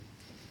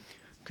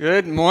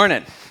Good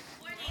morning.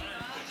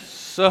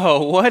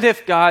 So, what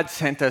if God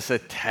sent us a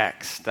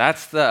text?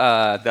 That's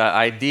the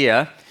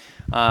idea.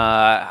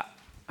 I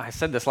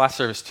said this last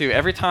service too.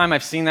 Every time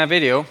I've seen that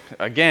video,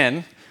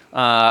 again,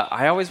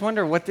 I always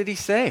wonder, what did he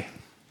say?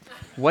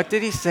 What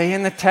did he say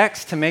in the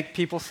text to make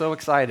people so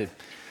excited?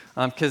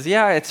 Because,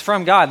 it's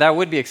from God. That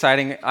would be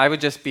exciting. I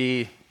just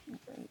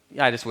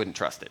wouldn't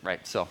trust it,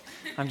 right? So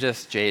I'm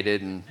just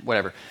jaded and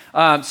whatever.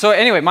 So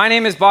anyway, my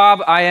name is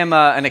Bob. I am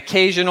an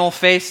occasional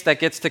face that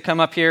gets to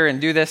come up here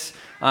and do this.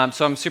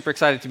 So I'm super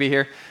excited to be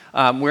here.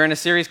 We're in a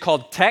series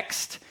called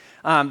Text.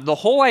 The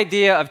whole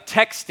idea of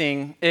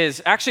texting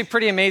is actually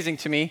pretty amazing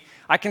to me.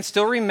 I can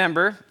still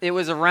remember it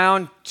was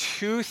around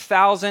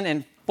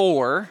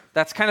 2004.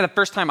 That's kind of the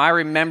first time I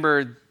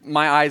remembered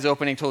my eyes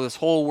opening to this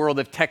whole world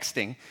of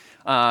texting.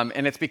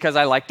 And it's because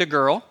I liked a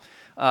girl.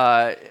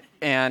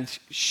 And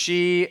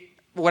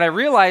what I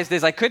realized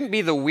is I couldn't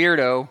be the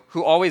weirdo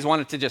who always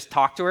wanted to just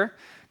talk to her,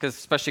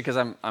 especially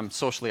because I'm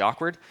socially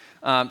awkward.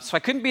 So I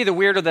couldn't be the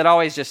weirdo that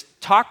always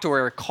just talked to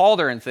her or called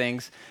her and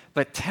things.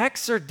 But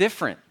texts are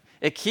different.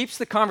 It keeps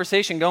the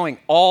conversation going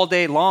all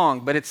day long,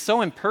 but it's so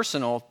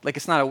impersonal. Like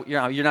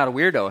you're not a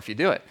weirdo if you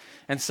do it.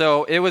 And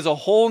so it was a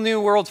whole new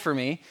world for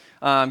me,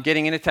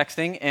 getting into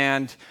texting.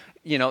 And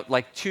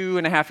like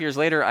 2.5 years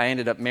later, I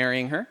ended up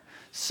marrying her.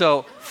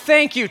 So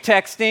thank you,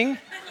 texting.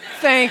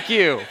 Thank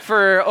you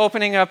for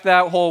opening up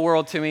that whole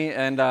world to me.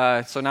 And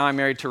so now I'm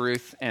married to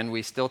Ruth, and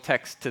we still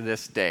text to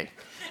this day.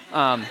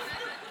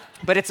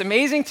 But it's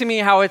amazing to me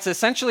how it's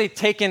essentially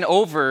taken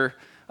over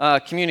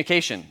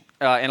communication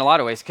in a lot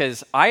of ways,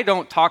 because I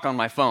don't talk on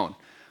my phone.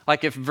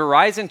 Like if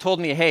Verizon told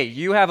me, hey,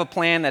 you have a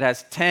plan that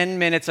has 10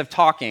 minutes of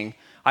talking,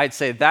 I'd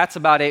say that's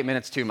about 8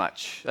 minutes too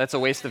much. That's a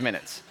waste of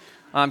minutes.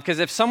 Because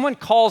if someone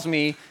calls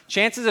me,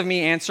 chances of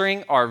me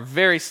answering are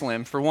very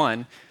slim, for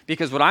one,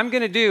 because what I'm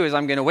going to do is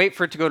I'm going to wait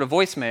for it to go to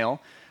voicemail.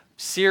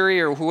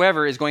 Siri or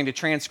whoever is going to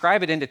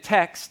transcribe it into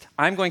text.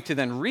 I'm going to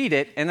then read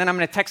it, and then I'm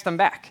going to text them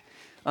back.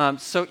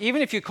 So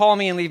even if you call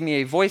me and leave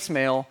me a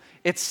voicemail,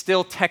 it's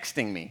still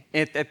texting me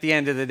at the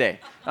end of the day.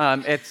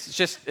 It's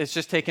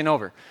just taken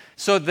over.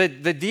 So the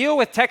deal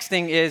with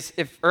texting is,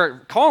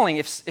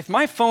 if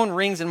my phone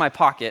rings in my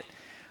pocket,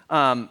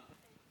 for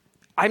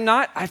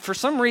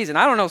some reason,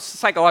 I don't know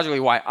psychologically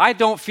why, I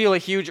don't feel a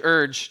huge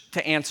urge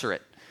to answer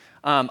it.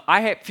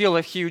 I feel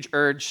a huge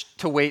urge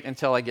to wait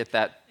until I get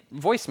that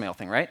voicemail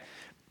thing, right?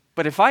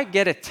 But if I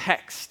get a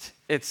text,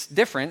 it's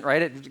different,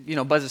 right?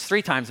 It buzzes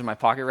 3 times in my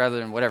pocket rather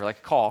than whatever, like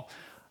a call.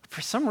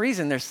 For some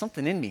reason, there's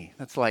something in me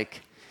that's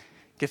like,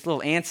 gets a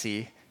little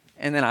antsy,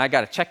 and then I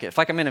got to check it. If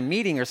I'm in a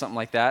meeting or something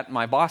like that,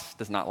 my boss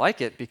does not like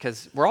it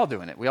because we're all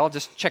doing it. We all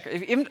just check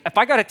it. Even if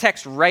I got a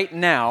text right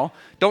now,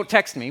 don't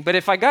text me, but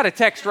if I got a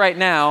text right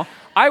now,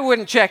 I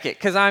wouldn't check it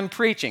because I'm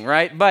preaching,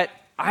 right? But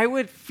I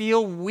would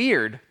feel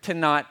weird to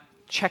not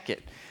check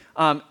it.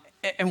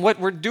 And what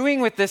we're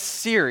doing with this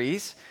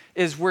series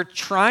is we're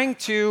trying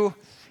to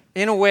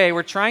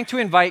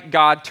invite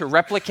God to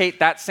replicate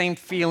that same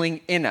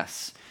feeling in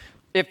us.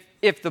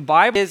 If the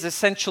Bible is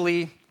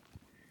essentially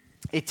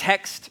a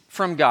text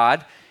from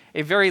God,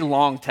 a very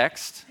long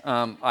text,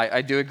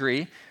 I do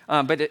agree,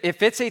 but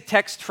if it's a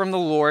text from the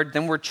Lord,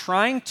 then we're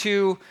trying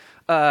to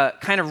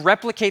kind of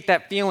replicate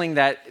that feeling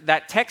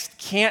that text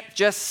can't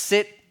just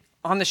sit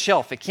on the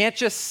shelf. It can't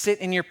just sit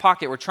in your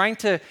pocket. We're trying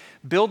to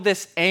build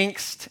this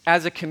angst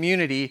as a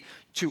community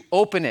to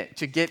open it,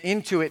 to get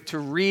into it, to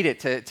read it,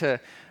 to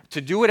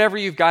do whatever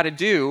you've got to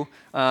do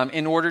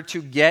in order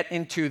to get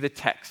into the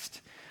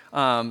text.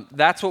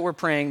 That's what we're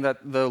praying that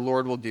the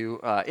Lord will do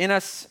in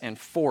us and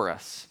for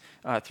us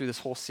through this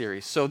whole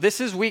series. So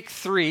this is week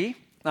 3.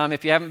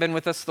 If you haven't been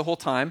with us the whole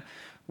time,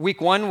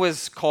 week 1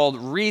 was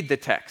called Read the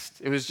Text.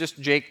 It was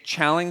just Jake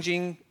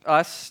challenging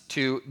us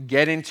to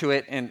get into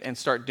it and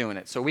start doing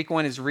it. So week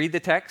 1 is Read the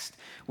Text.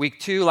 Week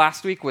 2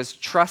 last week was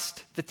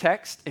Trust the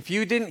Text. If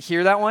you didn't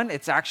hear that one,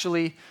 it's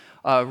actually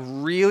a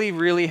really,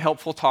 really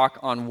helpful talk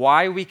on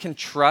why we can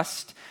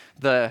trust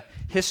the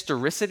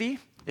historicity,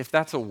 if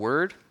that's a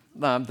word,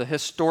 the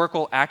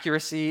historical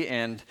accuracy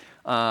and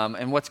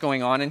what's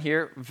going on in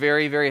here.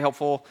 Very, very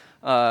helpful,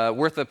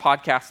 worth a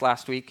podcast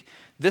last week.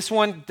 This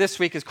one this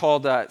week is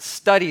called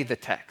Study the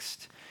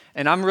Text.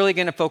 And I'm really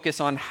going to focus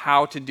on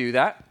how to do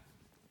that.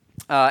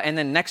 And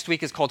then next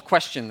week is called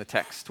Question the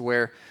Text,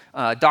 where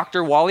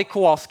Dr. Wally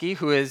Kowalski,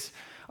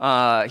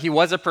 he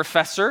was a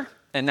professor,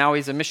 and now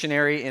he's a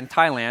missionary in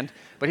Thailand,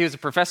 but he was a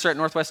professor at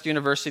Northwest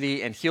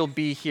University, and he'll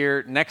be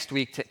here next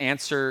week to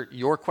answer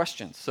your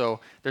questions. So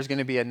there's going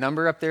to be a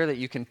number up there that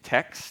you can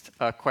text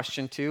a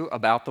question to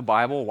about the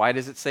Bible. Why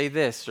does it say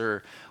this?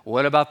 Or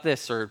what about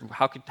this? Or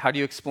how do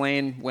you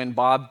explain when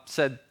Bob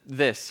said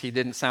this? He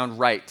didn't sound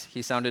right.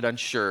 He sounded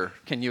unsure.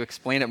 Can you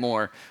explain it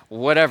more?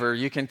 Whatever.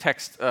 You can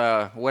text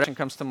whatever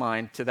comes to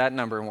mind to that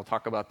number, and we'll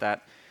talk about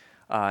that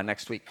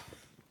next week.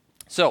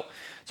 So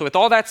with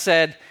all that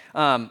said,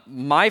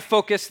 my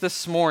focus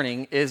this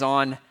morning is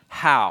on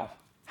how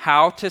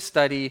to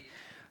study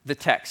the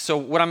text. So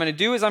what I'm going to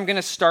do is I'm going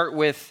to start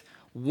with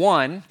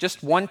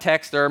just one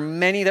text. There are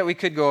many that we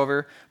could go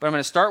over, but I'm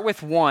going to start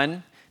with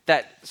one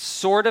that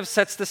sort of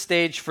sets the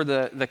stage for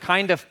the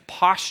kind of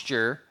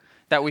posture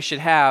that we should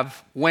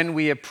have when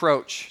we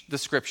approach the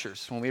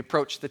scriptures, when we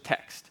approach the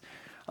text.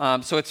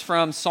 So it's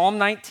from Psalm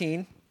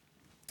 19.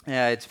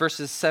 It's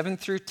verses 7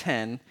 through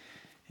 10,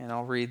 and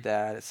I'll read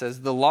that. It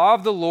says, "The law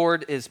of the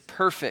Lord is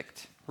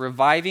perfect,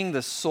 reviving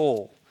the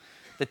soul.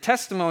 The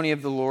testimony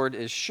of the Lord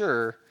is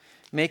sure,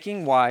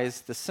 making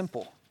wise the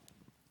simple.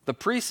 The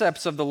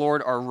precepts of the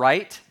Lord are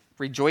right,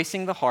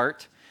 rejoicing the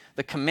heart.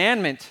 The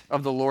commandment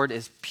of the Lord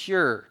is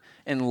pure,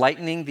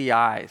 enlightening the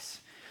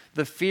eyes.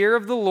 The fear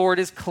of the Lord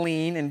is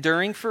clean,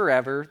 enduring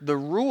forever. The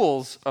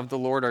rules of the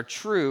Lord are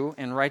true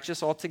and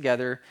righteous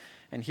altogether."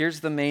 And here's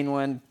the main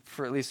one,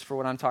 for at least for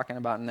what I'm talking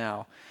about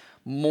now.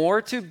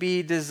 "More to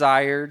be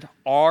desired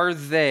are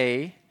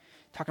they,"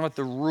 talking about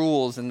the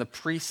rules and the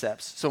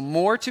precepts. So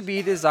more to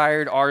be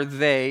desired are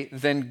they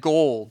than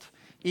gold,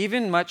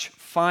 even much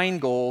fine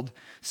gold,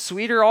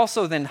 sweeter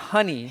also than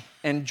honey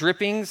and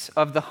drippings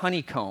of the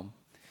honeycomb.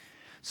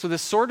 So the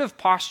sort of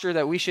posture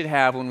that we should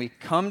have when we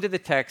come to the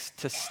text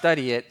to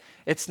study it,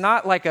 it's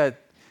not like a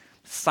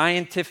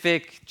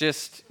scientific,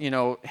 just,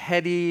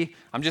 heady,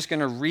 I'm just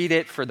going to read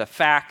it for the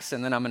facts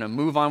and then I'm going to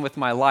move on with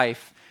my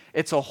life.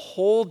 It's a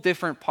whole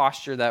different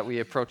posture that we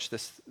approach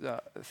this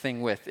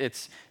thing with.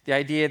 It's the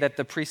idea that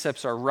the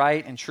precepts are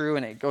right and true,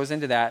 and it goes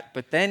into that.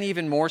 But then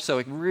even more so,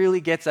 it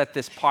really gets at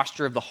this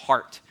posture of the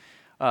heart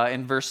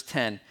in verse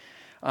 10.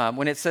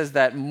 When it says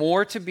that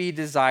more to be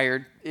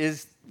desired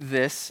is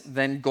this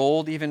than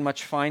gold, even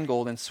much fine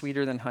gold, and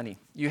sweeter than honey.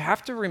 You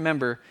have to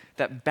remember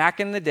that back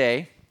in the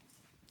day,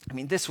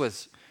 this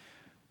was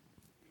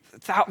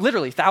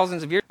literally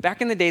thousands of years.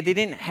 Back in the day, they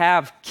didn't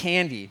have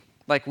candy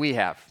like we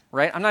have,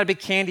 right? I'm not a big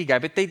candy guy,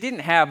 but they didn't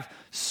have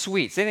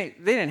sweets. They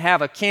didn't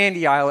have a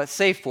candy aisle at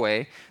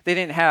Safeway. They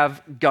didn't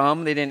have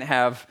gum. They didn't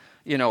have,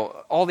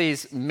 all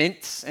these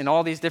mints and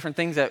all these different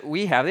things that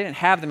we have. They didn't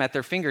have them at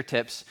their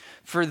fingertips.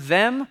 For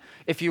them,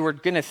 if you were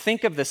going to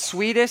think of the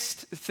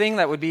sweetest thing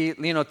that would be,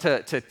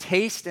 to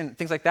taste and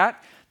things like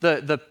that,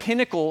 the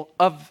pinnacle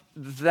of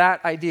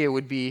that idea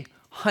would be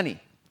honey.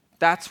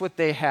 That's what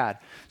they had.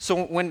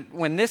 So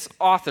when this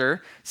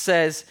author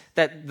says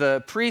that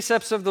the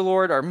precepts of the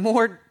Lord are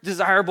more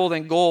desirable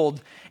than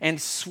gold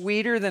and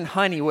sweeter than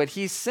honey, what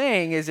he's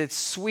saying is it's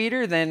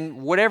sweeter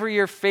than whatever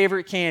your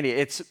favorite candy.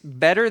 It's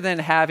better than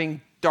having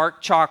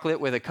dark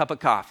chocolate with a cup of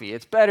coffee.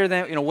 It's better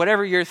than,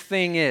 whatever your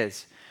thing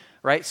is,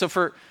 right? So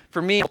for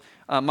me,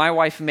 my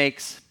wife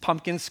makes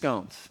pumpkin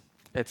scones.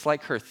 It's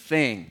like her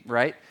thing,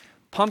 right?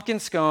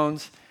 Pumpkin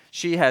scones.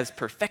 She has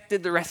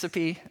perfected the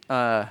recipe.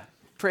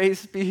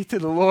 Praise be to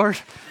the Lord,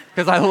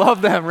 because I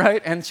love them,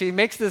 right? And she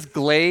makes this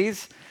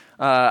glaze.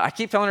 I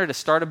keep telling her to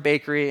start a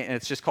bakery, and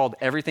it's just called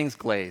Everything's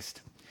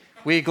Glazed.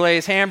 We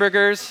glaze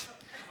hamburgers,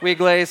 we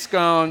glaze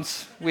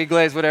scones, we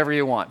glaze whatever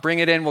you want. Bring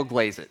it in, we'll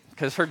glaze it,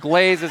 because her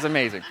glaze is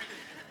amazing.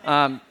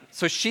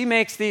 So she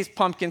makes these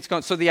pumpkin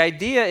scones. So the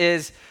idea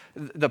is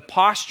the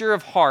posture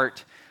of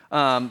heart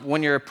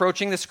when you're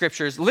approaching the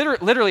scriptures.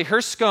 Literally,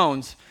 her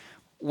scones,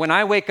 when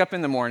I wake up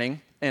in the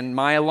morning, and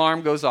my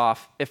alarm goes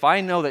off, if I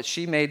know that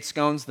she made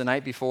scones the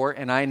night before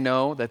and I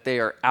know that they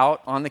are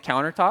out on the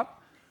countertop,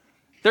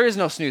 there is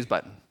no snooze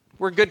button.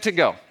 We're good to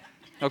go,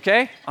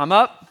 okay? I'm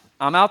up,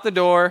 I'm out the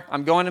door,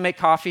 I'm going to make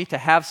coffee to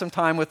have some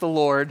time with the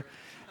Lord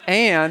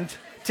and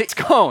to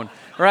scone,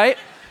 right?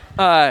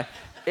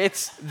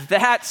 It's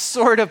that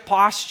sort of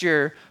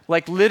posture,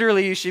 like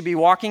literally you should be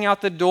walking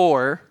out the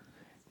door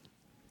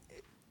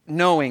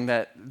knowing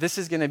that this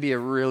is going to be a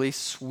really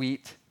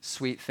sweet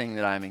thing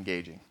that I'm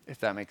engaging, if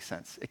that makes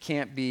sense. It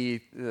can't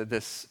be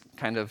this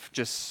kind of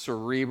just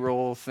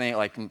cerebral thing,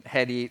 like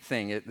heady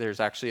thing. There's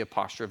actually a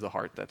posture of the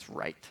heart that's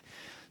right.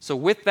 So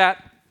with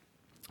that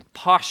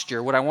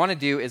posture, what I want to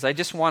do is I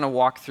just want to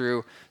walk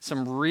through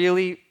some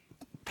really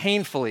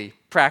painfully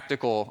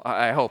practical,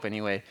 I hope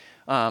anyway,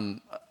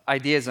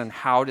 ideas on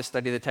how to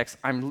study the text.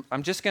 I'm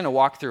just going to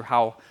walk through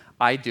how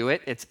I do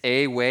it. It's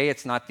a way.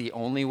 It's not the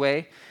only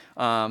way.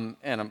 And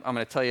I'm going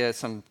to tell you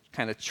some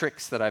kind of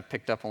tricks that I've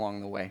picked up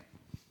along the way.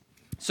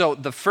 So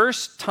the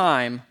first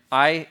time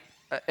I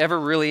ever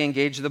really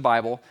engaged the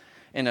Bible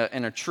in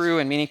a true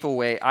and meaningful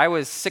way, I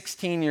was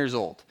 16 years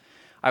old.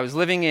 I was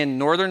living in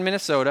northern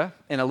Minnesota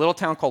in a little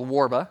town called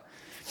Warba.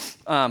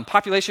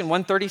 Population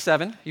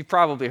 137. You've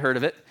probably heard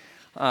of it.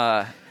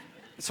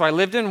 So I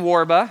lived in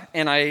Warba,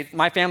 and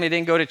my family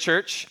didn't go to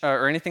church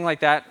or anything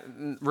like that.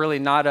 Really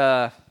not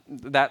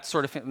that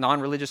sort of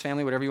non-religious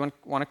family, whatever you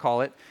want to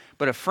call it.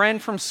 But a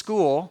friend from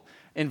school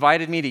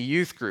invited me to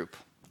youth group.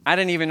 I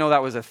didn't even know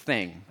that was a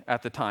thing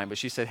at the time, but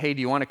she said, "Hey,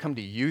 do you want to come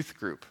to youth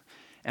group?"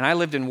 And I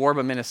lived in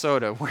Warba,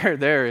 Minnesota, where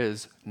there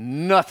is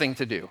nothing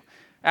to do.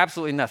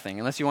 Absolutely nothing,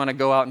 unless you want to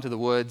go out into the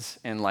woods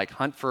and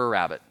hunt for a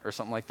rabbit or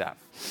something like that.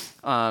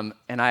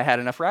 And I had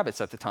enough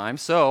rabbits at the time,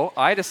 so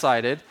I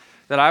decided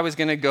that I was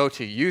going to go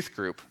to youth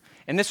group.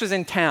 And this was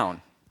in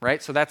town,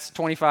 right? So that's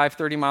 25,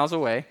 30 miles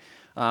away.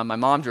 My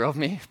mom drove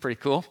me, pretty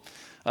cool.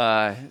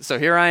 So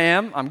here I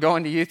am, I'm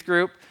going to youth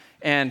group,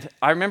 and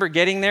I remember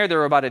getting there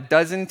were about a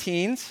dozen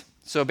teens,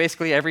 so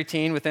basically every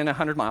teen within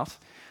 100 miles.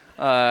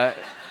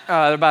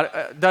 about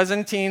a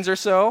dozen teens or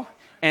so,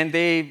 and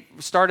they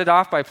started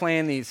off by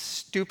playing these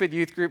stupid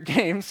youth group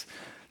games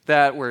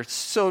that were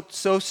so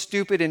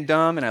stupid and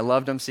dumb, and I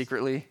loved them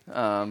secretly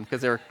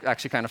because they were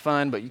actually kind of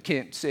fun, but you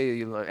can't say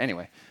you love.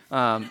 Anyway,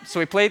 so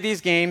we played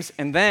these games,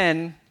 and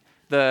then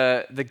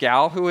the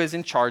gal who was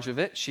in charge of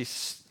it, she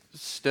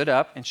stood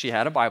up, and she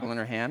had a Bible in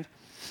her hand,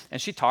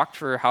 and she talked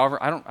for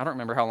however, I don't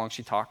remember how long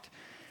she talked.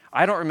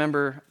 I don't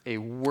remember a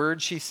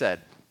word she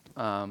said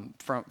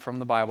from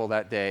the Bible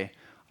that day,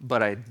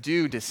 but I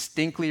do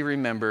distinctly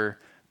remember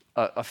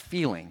a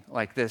feeling,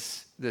 like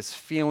this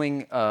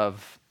feeling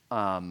of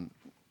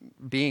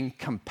being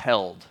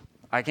compelled.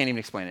 I can't even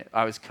explain it.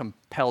 I was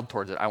compelled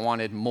towards it. I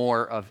wanted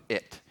more of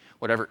it,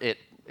 whatever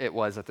it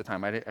was at the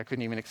time. I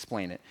couldn't even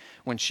explain it.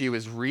 When she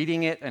was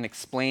reading it and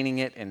explaining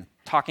it and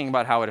talking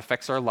about how it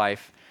affects our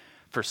life,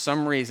 for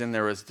some reason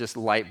there was just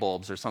light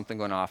bulbs or something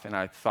going off, and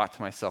I thought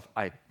to myself,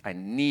 I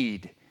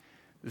need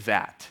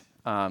that.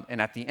 And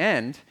at the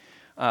end,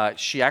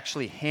 she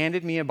actually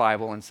handed me a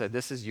Bible and said,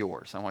 "This is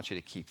yours. I want you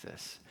to keep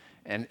this."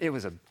 And it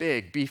was a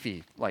big,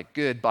 beefy, like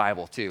good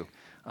Bible too.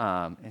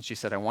 And she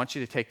said, "I want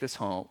you to take this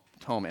home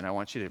and I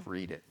want you to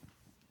read it."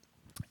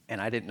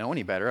 And I didn't know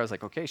any better. I was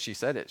like, okay, she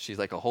said it. She's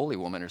like a holy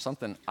woman or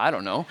something. I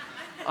don't know.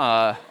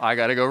 I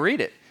got to go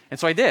read it. And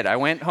so I did. I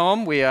went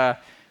home. We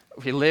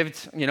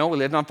lived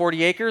on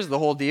 40 acres, the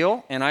whole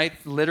deal. And I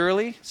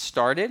literally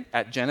started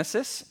at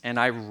Genesis, and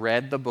I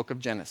read the book of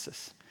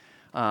Genesis.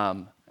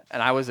 And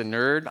I was a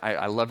nerd.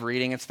 I love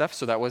reading and stuff,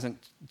 so that wasn't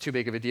too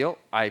big of a deal.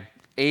 I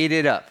ate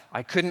it up.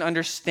 I couldn't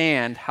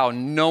understand how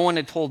no one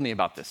had told me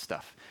about this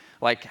stuff.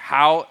 Like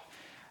how,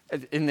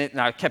 and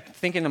I kept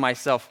thinking to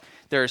myself,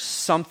 there's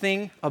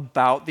something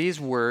about these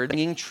words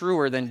being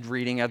truer than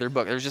reading other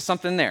books. There's just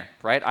something there,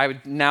 right? I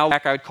would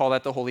call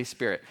that the Holy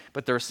Spirit,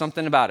 but there was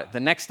something about it. The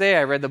next day,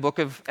 I read the book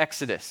of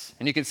Exodus,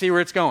 and you can see where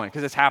it's going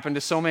because it's happened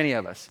to so many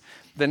of us.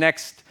 I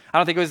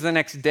don't think it was the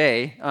next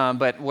day,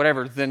 but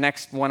whatever, the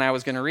next one I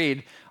was going to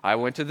read, I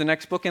went to the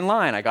next book in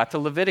line. I got to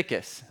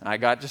Leviticus. I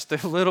got just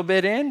a little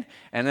bit in,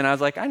 and then I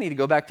was like, I need to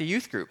go back to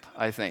youth group,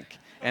 I think,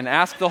 and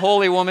ask the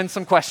holy woman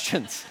some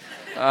questions.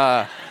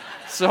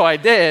 So I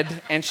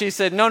did, and she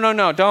said, no,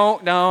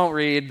 don't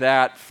read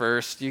that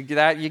first. You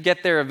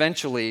get there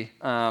eventually,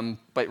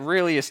 but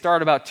really you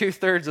start about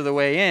 2/3 of the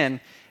way in,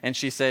 and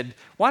she said,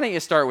 why don't you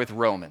start with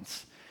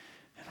Romans?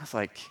 And I was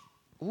like,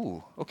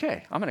 ooh,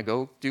 okay, I'm going to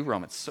go do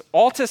Romans. So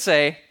all to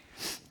say,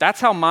 that's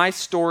how my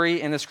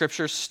story in the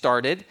scriptures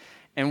started,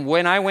 and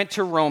when I went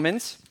to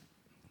Romans,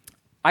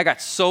 I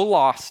got so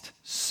lost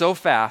so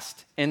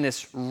fast in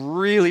this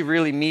really,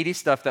 really meaty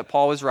stuff that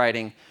Paul was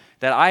writing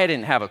that I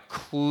didn't have a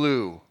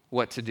clue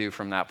what to do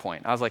from that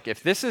point. I was like,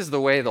 if this is the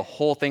way the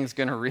whole thing's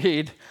going to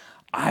read,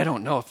 I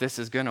don't know if this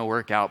is going to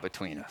work out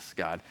between us,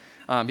 God.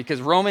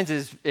 Because Romans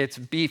it's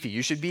beefy.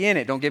 You should be in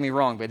it, don't get me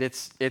wrong, but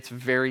it's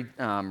very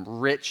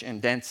rich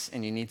and dense,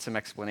 and you need some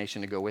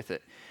explanation to go with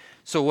it.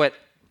 So what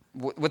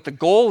the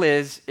goal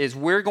is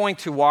we're going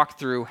to walk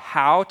through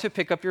how to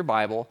pick up your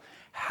Bible,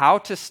 how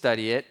to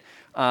study it,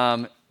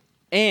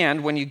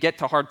 and when you get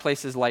to hard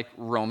places like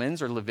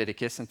Romans or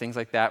Leviticus and things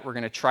like that, we're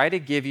going to try to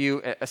give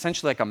you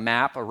essentially like a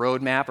map, a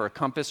road map, or a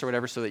compass or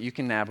whatever so that you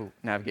can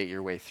navigate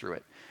your way through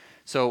it.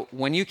 So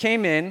when you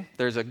came in,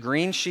 there's a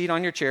green sheet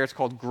on your chair. It's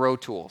called Grow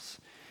Tools.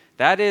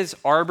 That is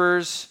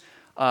Arbor's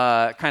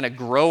kind of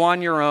grow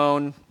on your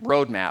own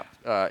roadmap,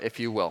 if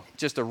you will.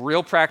 Just a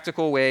real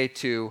practical way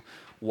to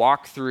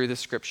walk through the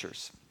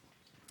scriptures.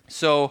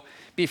 So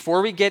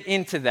before we get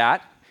into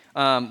that,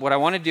 what I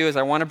want to do is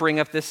I want to bring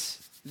up this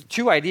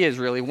two ideas,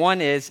 really. One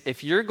is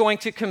if you're going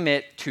to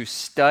commit to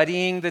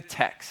studying the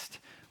text,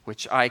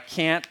 which I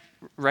can't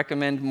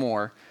recommend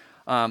more,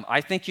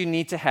 I think you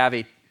need to have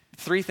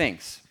three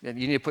things. You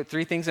need to put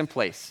three things in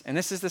place. And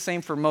this is the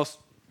same for most.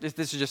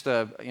 This is just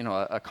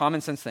a common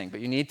sense thing.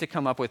 But you need to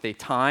come up with a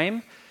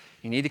time,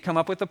 you need to come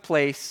up with a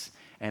place,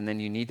 and then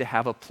you need to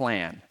have a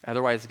plan.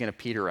 Otherwise, it's going to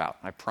peter out.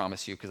 I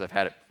promise you, because I've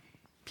had it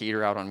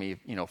peter out on me,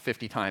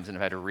 50 times, and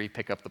I've had to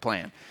re-pick up the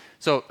plan.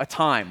 So a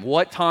time.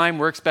 What time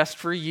works best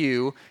for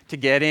you to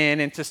get in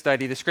and to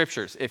study the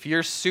scriptures? If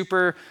you're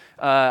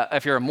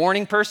if you're a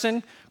morning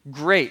person,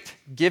 great.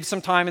 Give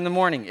some time in the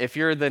morning. If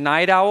you're the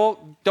night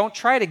owl, don't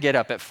try to get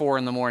up at 4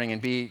 a.m.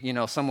 and be,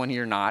 someone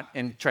you're not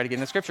and try to get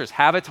in the scriptures.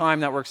 Have a time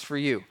that works for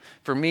you.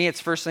 For me,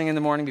 it's first thing in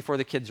the morning before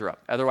the kids are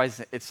up.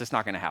 Otherwise, it's just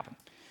not going to happen.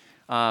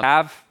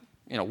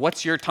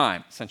 What's your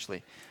time,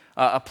 essentially?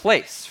 A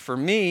place. For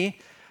me,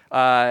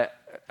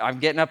 I'm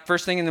getting up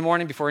first thing in the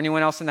morning before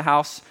anyone else in the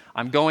house.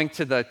 I'm going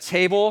to the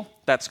table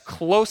that's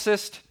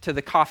closest to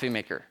the coffee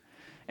maker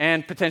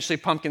and potentially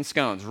pumpkin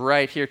scones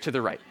right here to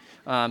the right.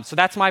 So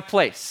that's my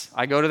place.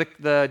 I go to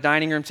the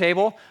dining room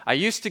table. I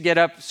used to get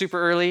up super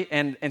early,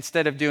 and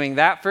instead of doing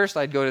that first,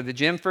 I'd go to the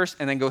gym first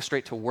and then go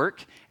straight to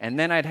work. And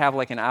then I'd have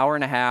like an hour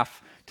and a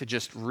half to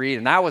just read,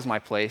 and that was my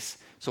place.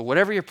 So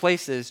whatever your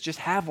place is, just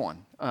have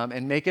one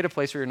and make it a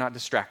place where you're not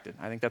distracted.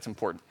 I think that's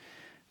important.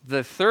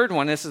 The third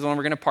one, this is the one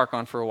we're going to park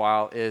on for a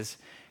while, is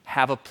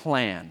have a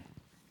plan.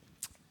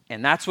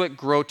 And that's what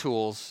Grow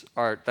Tools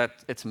are,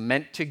 that it's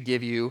meant to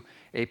give you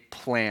a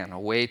plan, a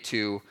way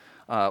to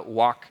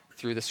walk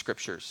through the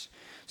scriptures.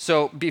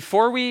 So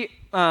before we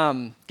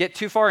get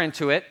too far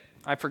into it,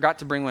 I forgot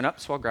to bring one up,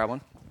 so I'll grab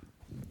one.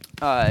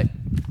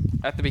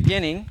 At the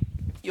beginning,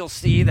 you'll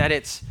see that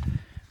it's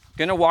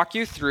going to walk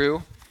you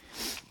through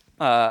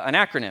an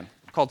acronym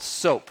called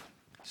SOAP.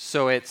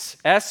 So it's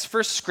S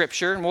for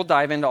scripture, and we'll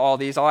dive into all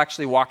these. I'll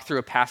actually walk through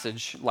a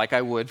passage like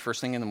I would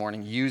first thing in the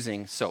morning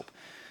using SOAP.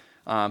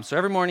 So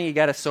every morning you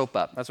got to soap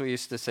up. That's what we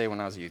used to say when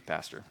I was a youth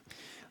pastor.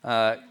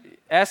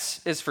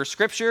 S is for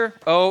scripture.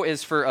 O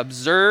is for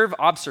observe,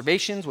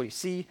 observations, what you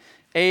see.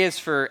 A is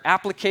for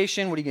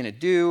application, what are you going to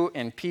do?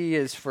 And P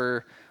is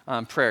for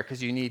prayer,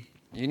 because you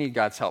need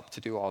God's help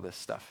to do all this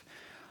stuff.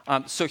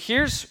 So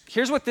here's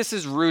what this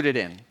is rooted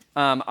in.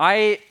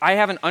 I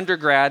have an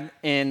undergrad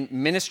in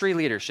ministry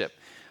leadership,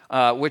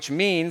 which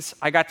means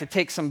I got to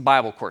take some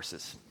Bible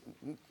courses.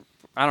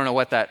 I don't know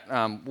what that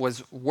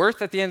was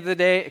worth at the end of the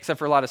day, except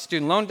for a lot of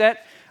student loan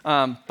debt,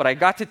 but I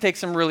got to take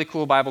some really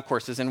cool Bible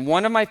courses, and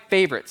one of my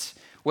favorites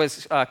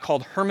was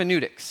called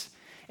hermeneutics.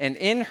 And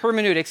in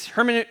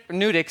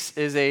hermeneutics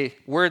is a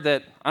word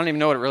that I don't even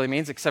know what it really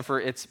means, except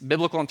for it's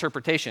biblical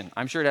interpretation.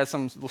 I'm sure it has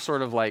some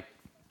sort of like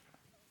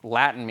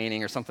Latin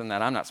meaning or something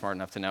that I'm not smart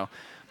enough to know,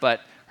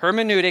 but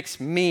hermeneutics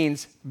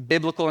means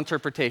biblical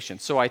interpretation.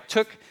 So I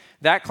took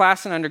that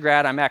class in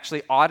undergrad. I'm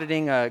actually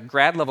auditing a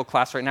grad level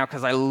class right now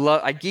because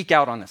I geek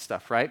out on this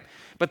stuff, right?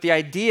 But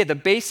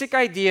the basic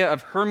idea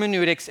of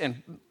hermeneutics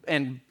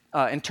and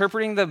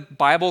interpreting the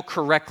Bible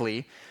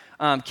correctly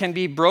can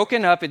be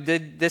broken up. It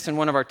did this in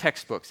one of our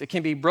textbooks. It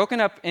can be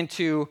broken up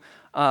into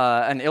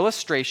an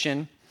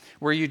illustration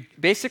where you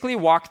basically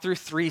walk through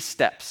 3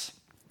 steps.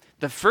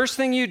 The first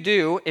thing you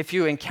do if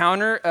you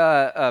encounter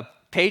a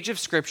page of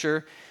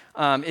scripture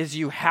is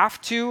you have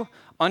to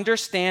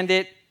understand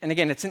it. And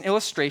again, it's an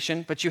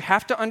illustration, but you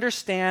have to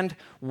understand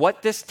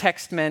what this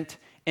text meant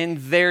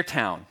in their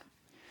town.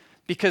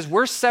 Because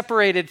we're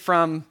separated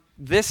from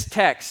this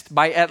text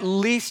by at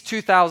least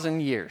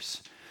 2,000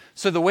 years.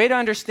 So the way to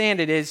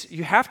understand it is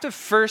you have to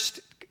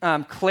first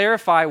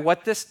clarify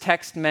what this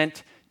text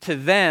meant to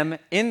them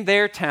in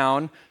their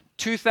town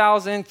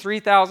 2,000,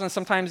 3,000,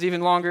 sometimes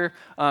even longer,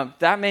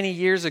 that many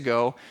years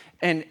ago.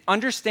 And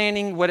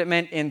understanding what it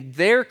meant in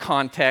their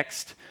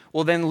context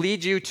will then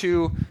lead you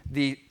to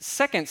the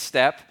second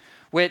step,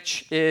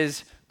 which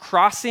is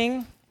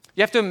crossing.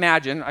 You have to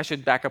imagine, I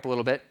should back up a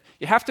little bit.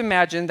 You have to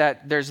imagine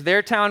that there's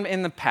their town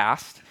in the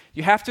past.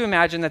 You have to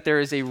imagine that there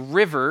is a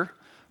river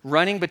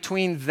running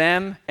between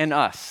them and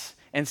us.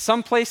 And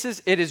some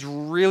places it is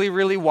really,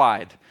 really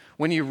wide.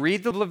 When you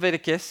read the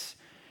Leviticus,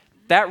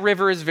 that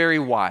river is very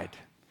wide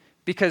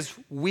because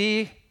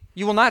you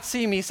will not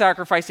see me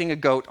sacrificing a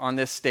goat on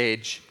this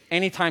stage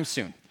anytime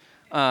soon.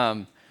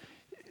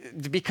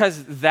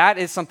 Because that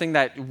is something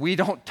that we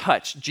don't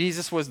touch.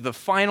 Jesus was the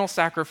final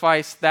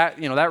sacrifice. That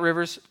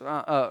river's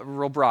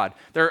real broad.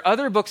 There are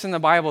other books in the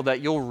Bible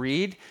that you'll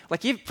read,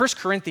 like 1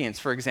 Corinthians,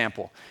 for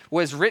example,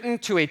 was written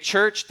to a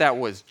church that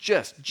was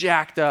just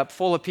jacked up,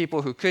 full of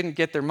people who couldn't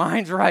get their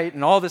minds right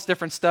and all this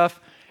different stuff.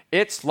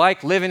 It's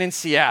like living in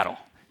Seattle.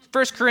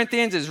 1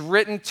 Corinthians is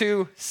written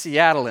to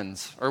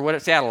Seattleans, or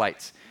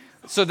Seattleites.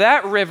 So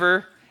that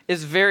river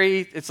is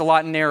it's a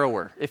lot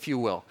narrower, if you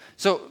will.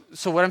 So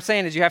what I'm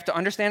saying is you have to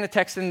understand the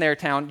text in their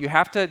town. You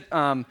have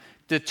to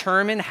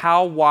determine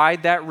how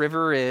wide that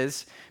river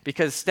is,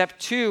 because step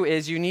 2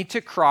 is you need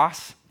to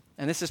cross,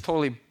 and this is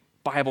totally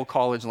Bible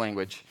college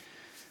language,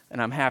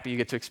 and I'm happy you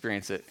get to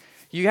experience it.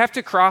 You have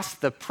to cross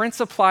the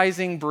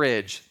principalizing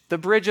bridge, the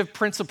bridge of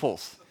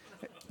principles.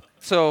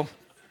 So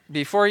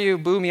before you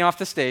boo me off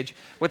the stage,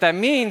 what that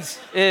means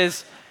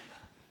is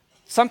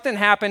something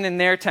happened in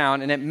their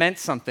town and it meant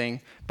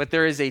something, but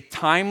there is a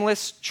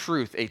timeless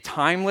truth, a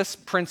timeless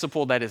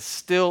principle that is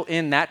still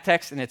in that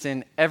text, and it's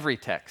in every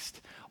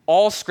text.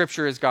 All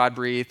scripture is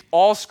God-breathed.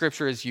 All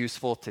scripture is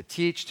useful to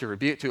teach, to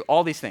rebuke, to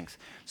all these things.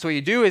 So what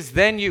you do is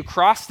then you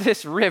cross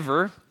this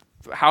river,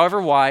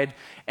 however wide,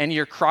 and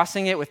you're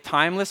crossing it with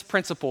timeless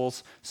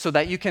principles so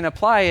that you can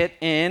apply it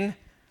in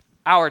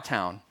our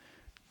town,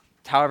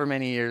 however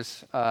many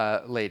years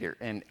later,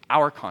 in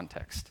our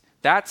context.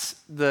 That's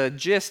the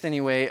gist,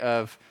 anyway,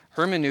 of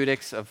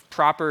hermeneutics, of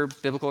proper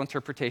biblical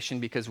interpretation,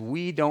 because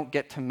we don't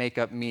get to make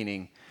up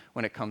meaning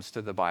when it comes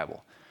to the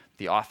Bible.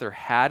 The author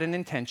had an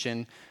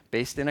intention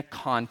based in a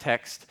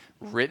context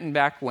written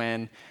back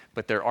when,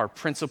 but there are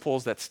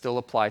principles that still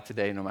apply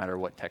today no matter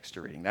what text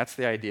you're reading. That's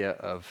the idea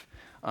of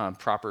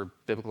proper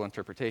biblical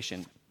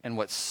interpretation. And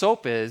what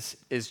SOAP is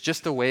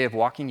just a way of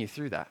walking you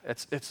through that.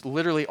 It's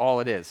literally all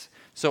it is.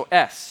 So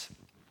S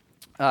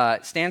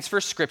stands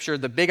for scripture.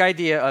 The big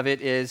idea of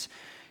it is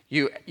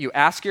you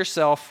ask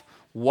yourself,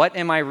 what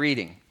am I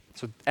reading?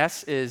 So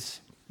S is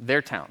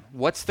their town.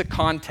 What's the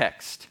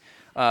context?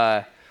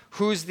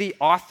 Who's the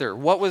author?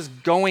 What was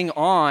going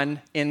on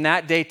in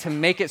that day to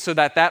make it so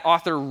that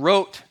author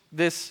wrote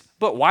this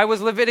book? Why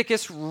was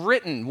Leviticus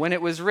written when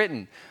it was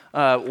written?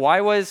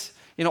 Why was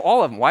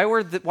all of them. Why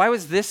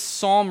was this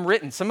psalm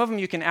written? Some of them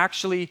you can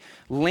actually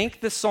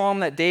link the psalm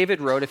that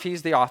David wrote, if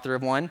he's the author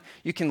of one.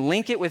 You can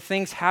link it with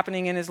things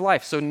happening in his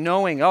life. So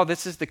knowing,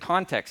 this is the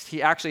context.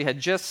 He actually had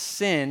just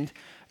sinned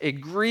a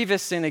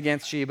grievous sin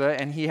against Sheba,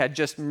 and he had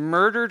just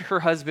murdered her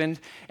husband,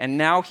 and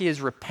now he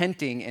is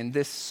repenting in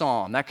this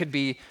psalm. That could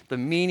be the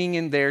meaning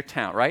in their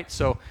town, right?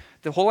 So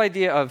the whole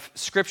idea of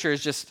Scripture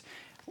is just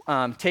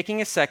taking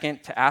a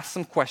second to ask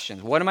some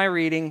questions. What am I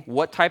reading?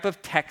 What type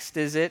of text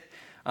is it?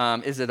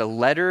 Is it a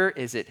letter?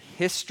 Is it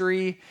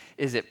history?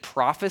 Is it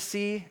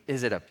prophecy?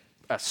 Is it a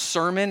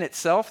sermon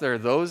itself? There are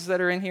those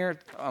that are in here.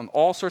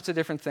 All sorts of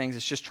different things.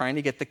 It's just trying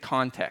to get the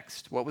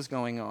context, what was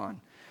going on.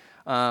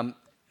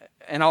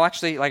 And I'll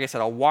actually, like I said,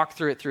 I'll walk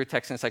through a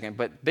text in a second.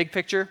 But big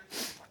picture,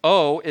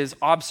 O is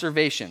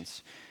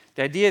observations.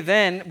 The idea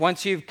then,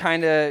 once you've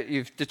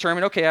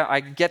determined, okay, I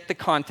get the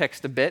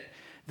context a bit,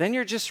 then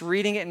you're just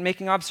reading it and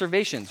making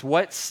observations.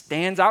 What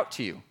stands out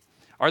to you?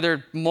 Are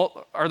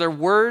there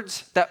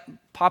words that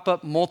pop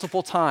up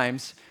multiple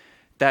times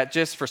that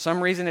just for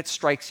some reason it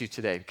strikes you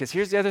today? Because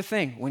here's the other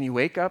thing. When you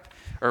wake up,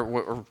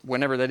 or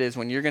whenever that is,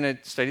 when you're going to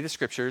study the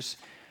Scriptures,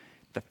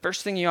 the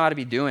first thing you ought to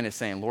be doing is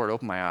saying, Lord,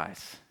 open my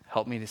eyes.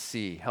 Help me to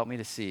see,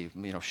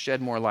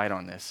 shed more light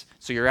on this.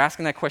 So you're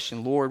asking that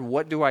question, Lord,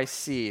 what do I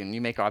see? And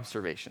you make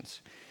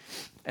observations.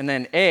 And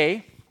then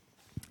A,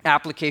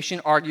 application,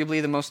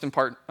 arguably the most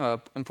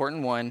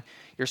important one.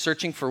 You're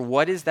searching for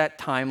what is that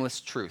timeless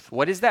truth?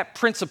 What is that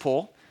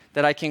principle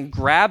that I can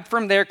grab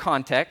from their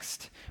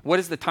context? What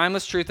is the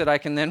timeless truth that I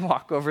can then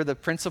walk over the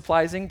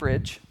principalizing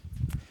bridge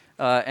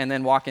and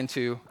then walk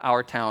into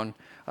our town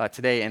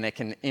today, and it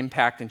can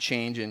impact and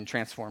change and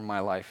transform my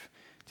life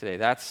today?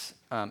 That's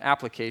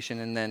application.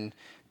 And then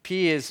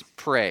P is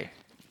pray.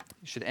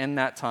 You should end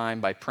that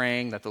time by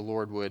praying that the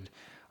Lord would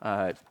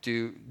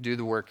do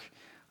the work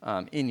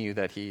in you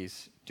that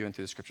he's doing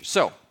through the Scriptures.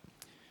 So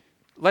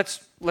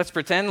let's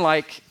pretend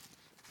like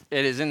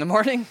it is in the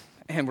morning,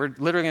 and we're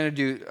literally going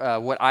to do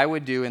what I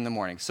would do in the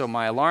morning. So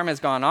my alarm has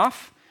gone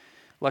off.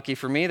 Lucky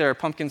for me, there are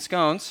pumpkin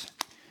scones,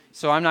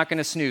 so I'm not going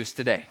to snooze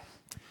today.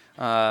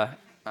 I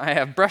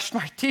have brushed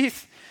my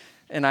teeth,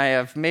 and I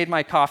have made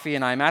my coffee,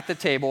 and I'm at the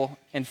table.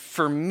 And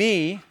for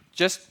me,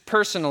 just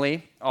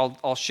personally,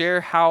 I'll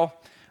share how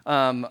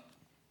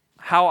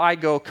I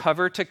go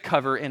cover to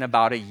cover in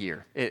about a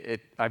year.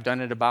 I've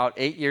done it about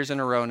 8 years in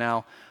a row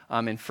now.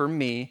 And for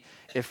me,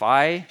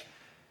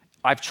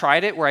 I've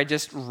tried it where I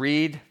just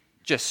read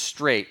just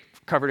straight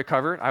cover to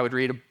cover. I would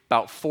read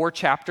about 4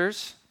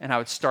 chapters, and I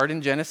would start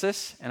in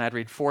Genesis, and I'd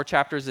read 4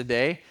 chapters a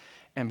day.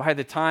 And by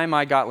the time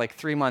I got like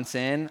 3 months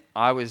in,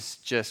 I was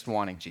just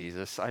wanting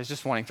Jesus. I was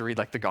just wanting to read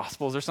like the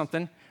Gospels or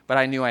something, but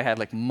I knew I had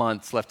like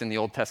months left in the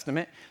Old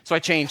Testament, so I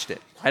changed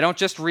it. I don't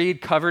just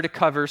read cover to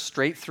cover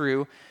straight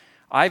through.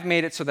 I've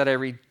made it so that I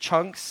read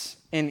chunks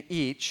in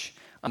each,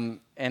 and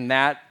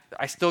that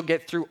I still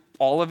get through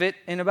all of it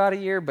in about a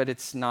year, but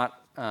it's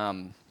not, you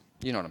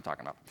know what I'm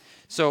talking about.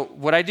 So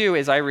what I do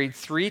is I read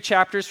 3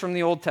 chapters from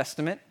the Old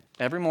Testament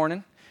every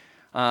morning,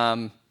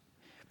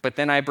 but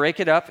then I break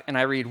it up and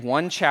I read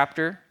 1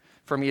 chapter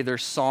from either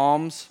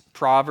Psalms,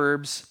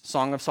 Proverbs,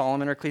 Song of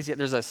Solomon, or Ecclesiastes.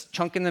 There's a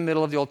chunk in the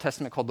middle of the Old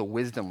Testament called the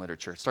wisdom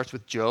literature. It starts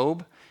with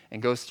Job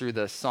and goes through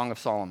the Song of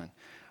Solomon.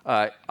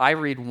 I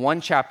read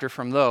 1 chapter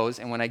from those,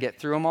 and when I get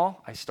through them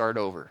all, I start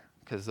over,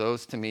 because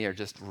those to me are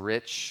just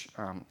rich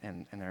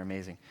and they're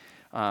amazing.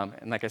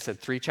 And like I said,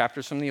 3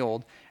 chapters from the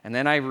Old, and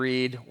then I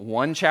read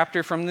 1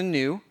 chapter from the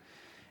New,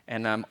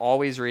 and I'm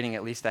always reading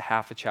at least a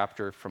half a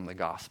chapter from the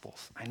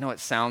Gospels. I know it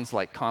sounds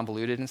like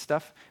convoluted and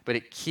stuff, but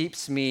it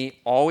keeps me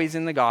always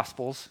in the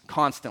Gospels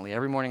constantly.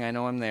 Every morning I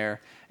know I'm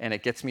there, and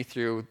it gets me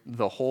through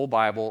the whole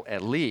Bible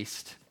at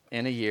least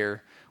in a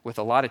year with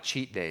a lot of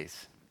cheat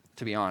days,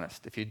 to be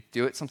honest. If you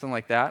do it something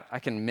like that, I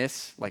can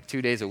miss like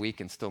 2 days a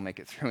week and still make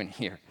it through in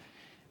a year.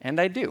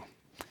 And I do.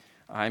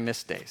 I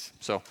miss days.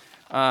 So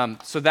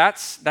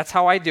that's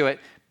how I do it.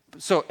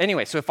 So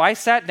anyway, so if I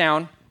sat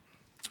down,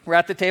 we're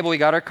at the table, we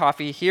got our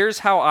coffee. Here's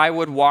how I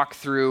would walk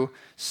through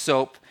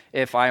SOAP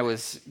if I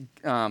was,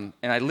 and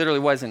I literally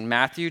was in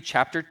Matthew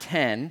chapter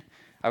 10.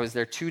 I was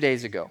there 2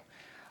 days ago.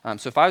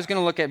 So if I was going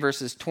to look at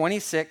verses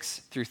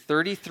 26 through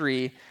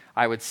 33,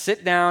 I would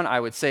sit down,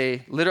 I'd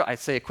say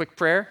a quick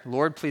prayer.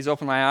 Lord, please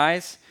open my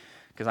eyes,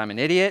 because I'm an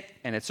idiot,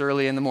 and it's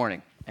early in the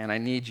morning, and I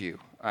need you.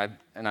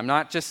 And I'm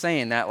not just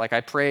saying that, like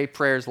I pray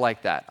prayers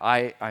like that.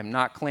 I'm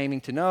not claiming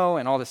to know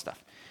and all this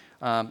stuff.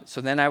 So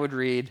then I would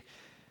read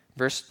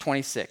verse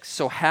 26.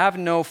 So have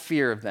no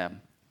fear of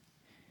them.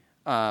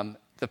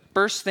 The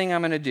first thing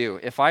I'm going to do,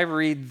 if I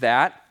read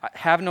that,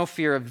 have no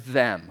fear of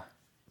them.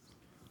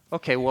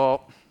 Okay,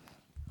 well,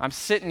 I'm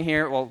sitting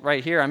here,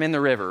 right here, I'm in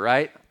the river,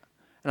 right?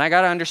 And I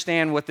got to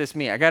understand what this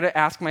means. I got to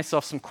ask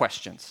myself some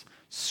questions.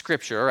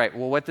 Scripture, all right,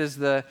 well, what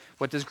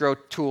does Grow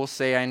Tools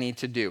say I need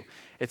to do?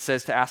 It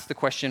says to ask the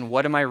question,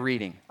 what am I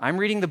reading? I'm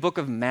reading the book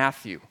of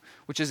Matthew,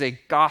 which is a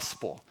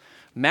gospel.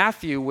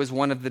 Matthew was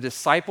one of the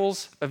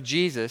disciples of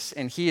Jesus,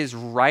 and he is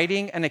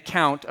writing an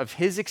account of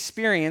his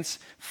experience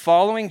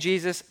following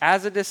Jesus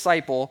as a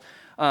disciple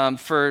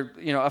for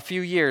a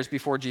few years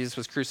before Jesus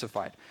was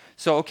crucified.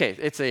 So, okay,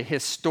 it's a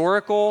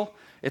historical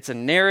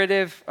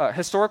narrative.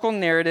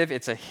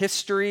 It's a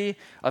history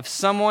of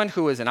someone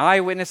who is an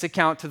eyewitness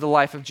account to the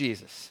life of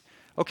Jesus.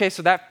 Okay,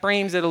 so that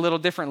frames it a little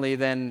differently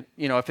than,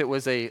 if it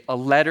was a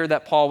letter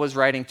that Paul was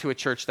writing to a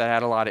church that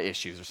had a lot of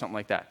issues or something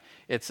like that.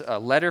 It's a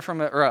letter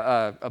from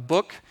a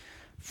book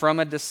from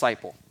a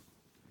disciple.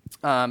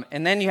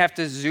 And then you have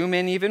to zoom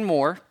in even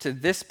more to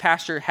this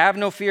pastor, have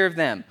no fear of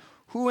them.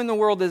 Who in the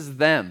world is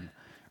them,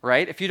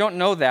 right? If you don't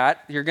know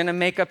that, you're going to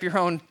make up your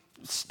own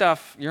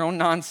stuff, your own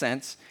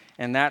nonsense,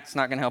 and that's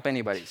not going to help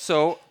anybody.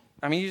 So,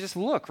 you just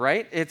look,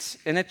 right? It's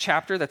in a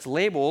chapter that's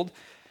labeled.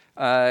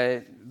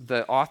 The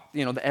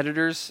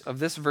editors of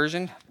this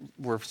version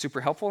were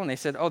super helpful, and they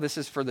said, this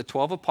is for the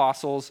 12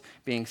 apostles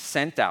being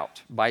sent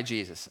out by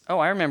Jesus. Oh,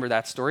 I remember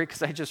that story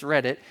because I just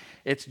read it.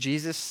 It's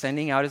Jesus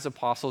sending out his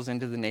apostles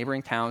into the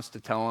neighboring towns to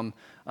tell them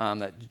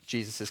that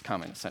Jesus is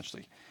coming,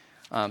 essentially.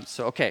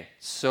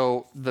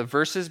 So the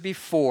verses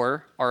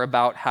before are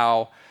about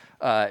how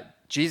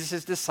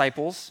Jesus'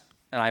 disciples,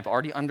 and I've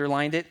already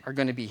underlined it, are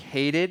going to be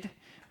hated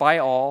by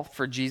all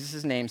for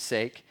Jesus' name's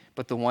sake,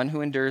 but the one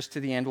who endures to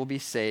the end will be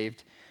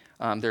saved.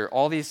 There are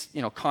all these,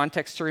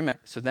 contexts to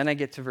remember. So then I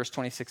get to verse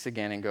 26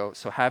 again and go,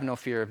 so have no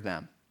fear of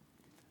them.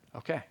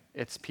 Okay,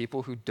 it's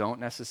people who don't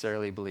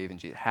necessarily believe in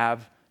Jesus.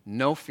 Have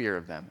no fear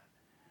of them.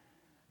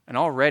 And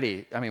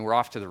already, we're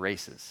off to the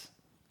races.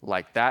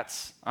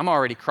 I'm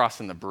already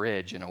crossing the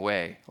bridge in a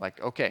way.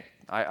 Okay,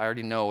 I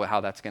already know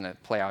how that's going to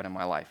play out in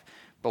my life.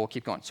 But we'll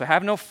keep going. So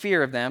have no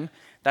fear of them.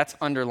 That's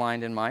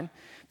underlined in mine.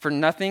 For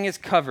nothing is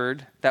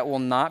covered that will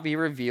not be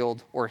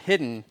revealed, or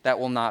hidden that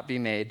will not be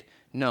made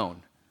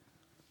known.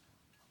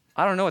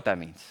 I don't know what that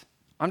means.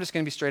 I'm just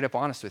going to be straight up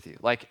honest with you.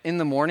 In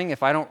the morning,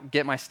 if I don't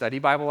get my study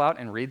Bible out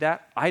and read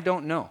that, I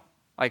don't know.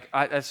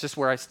 That's just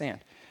where I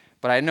stand.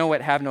 But I know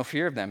what have no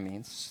fear of them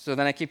means. So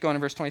then I keep going to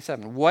verse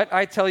 27. What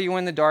I tell you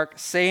in the dark,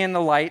 say in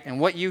the light, and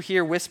what you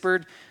hear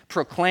whispered,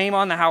 proclaim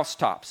on the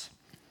housetops.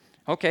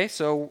 Okay,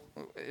 so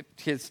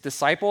his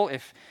disciple,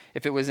 if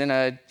it was in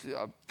a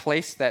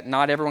place that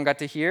not everyone got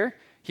to hear,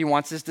 he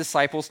wants his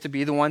disciples to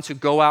be the ones who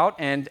go out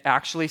and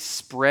actually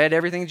spread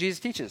everything Jesus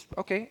teaches.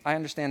 Okay, I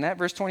understand that.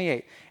 Verse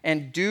 28.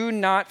 And do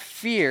not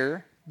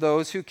fear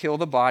those who kill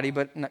the body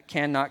but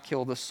cannot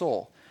kill the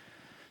soul.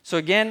 So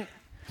again,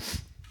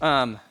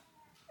 I've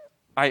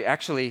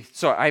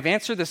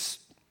answered this.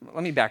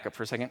 Let me back up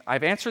for a second.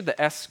 I've answered the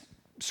S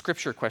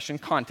scripture question,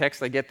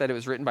 context. I get that it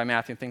was written by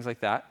Matthew and things like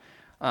that.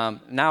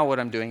 Now what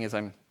I'm doing is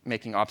I'm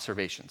making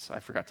observations. I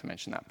forgot to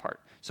mention that part.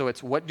 So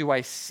it's what do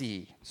I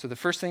see? So the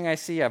first thing I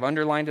see, I've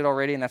underlined it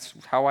already, and that's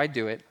how I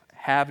do it.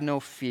 Have no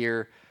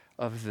fear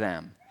of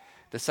them.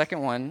 The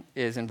second one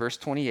is in verse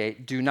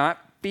 28. Do not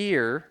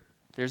fear,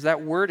 there's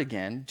that word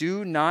again,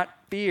 do not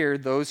fear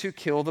those who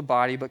kill the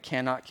body but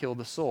cannot kill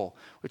the soul,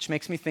 which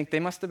makes me think they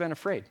must have been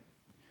afraid.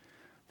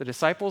 The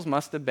disciples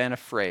must have been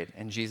afraid,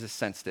 and Jesus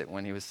sensed it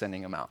when he was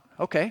sending them out.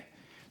 Okay,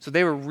 so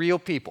they were real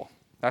people.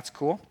 That's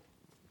cool.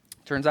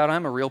 Turns out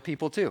I'm a real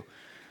people too.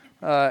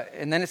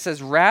 And then it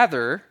says,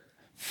 rather,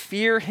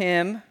 fear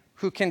him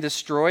who can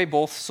destroy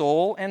both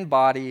soul and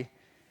body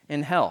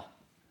in hell.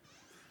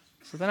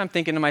 So then I'm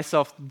thinking to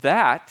myself,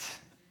 that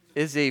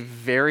is a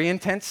very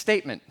intense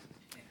statement.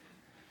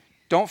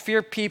 Don't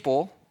fear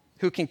people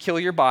who can kill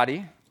your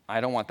body. I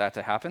don't want that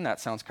to happen.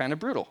 That sounds kind of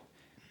brutal.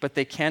 But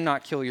they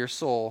cannot kill your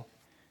soul.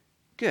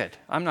 Good.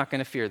 I'm not going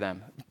to fear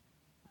them.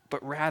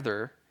 But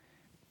rather,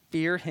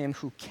 fear him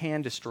who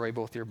can destroy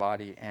both your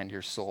body and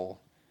your soul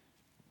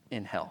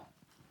in hell.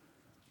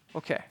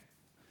 Okay,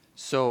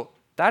 so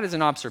that is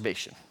an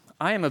observation.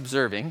 I am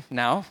observing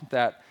now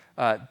that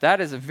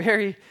that is a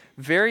very,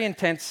 very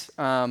intense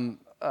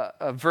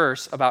a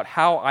verse about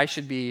how I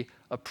should be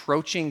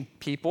approaching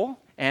people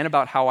and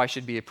about how I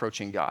should be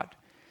approaching God.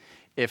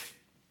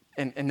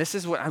 And this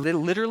is what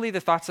literally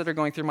the thoughts that are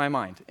going through my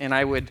mind. And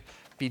I would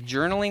be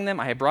journaling them.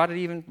 I had brought it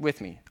even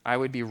with me. I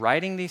would be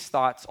writing these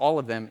thoughts, all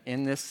of them,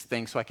 in this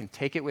thing so I can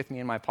take it with me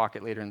in my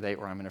pocket later in the day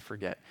or I'm going to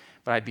forget.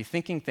 But I'd be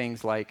thinking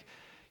things like,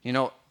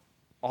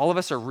 all of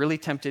us are really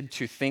tempted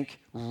to think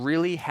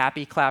really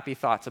happy, clappy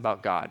thoughts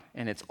about God.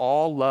 And it's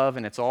all love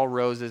and it's all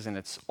roses and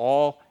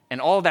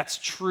all that's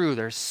true.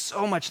 There's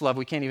so much love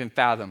we can't even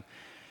fathom.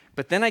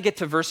 But then I get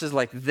to verses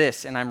like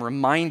this and I'm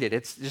reminded,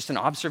 it's just an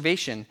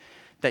observation,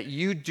 that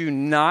you do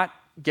not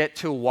get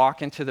to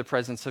walk into the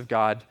presence of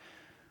God,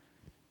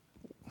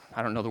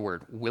 I don't know the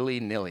word,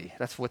 willy-nilly.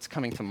 That's what's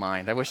coming to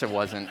mind. I wish it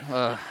wasn't.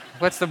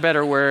 What's the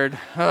better word?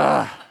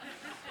 I'm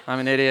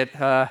an idiot.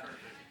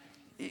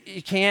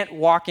 You can't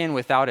walk in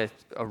without a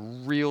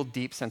real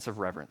deep sense of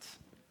reverence.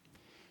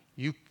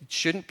 You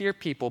shouldn't fear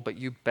people, but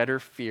you better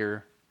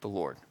fear the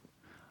Lord.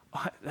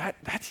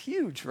 That's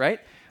huge, right?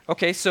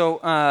 Okay, so,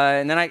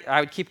 and then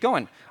I would keep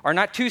going. Are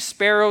not 2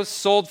 sparrows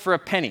sold for a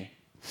penny?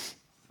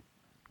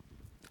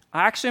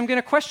 Actually, I'm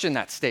going to question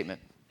that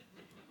statement.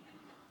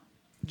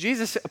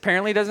 Jesus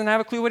apparently doesn't have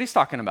a clue what he's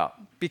talking about,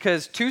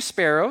 because 2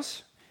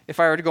 sparrows, if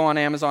I were to go on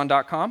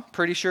Amazon.com,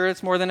 pretty sure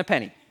it's more than a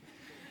penny.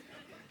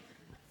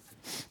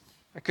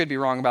 I could be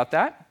wrong about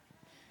that.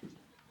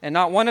 and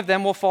not one of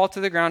them will fall to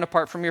the ground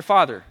apart from your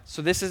Father.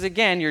 So this is,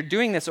 again, you're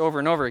doing this over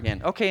and over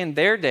again. Okay, in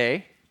their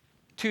day,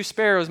 2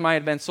 sparrows might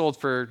have been sold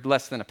for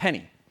less than a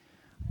penny.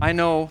 I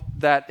know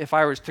that if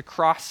I was to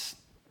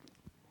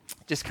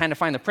just kind of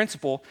find the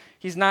principle,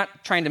 he's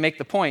not trying to make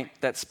the point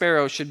that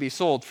sparrows should be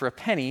sold for a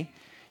penny.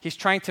 He's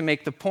trying to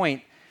make the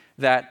point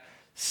that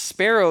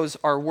sparrows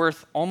are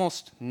worth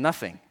almost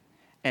nothing,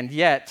 and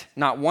yet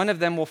not one of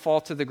them will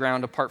fall to the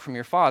ground apart from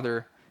your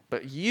Father,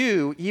 but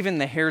you, even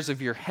the hairs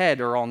of your head,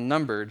 are all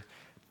numbered.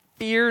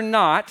 Fear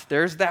not,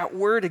 there's that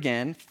word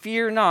again,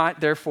 fear not,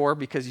 therefore,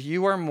 because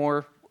you are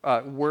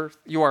of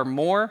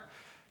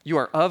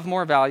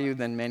more value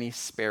than many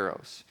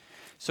sparrows.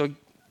 So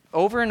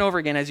over and over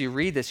again, as you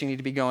read this, you need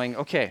to be going,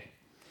 okay,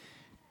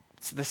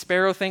 it's the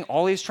sparrow thing,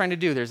 all he's trying to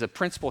do, there's a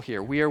principle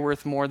here. We are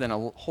worth more than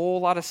a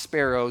whole lot of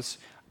sparrows.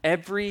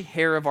 Every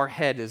hair of our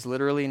head is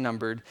literally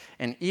numbered.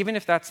 And even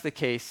if that's the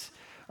case,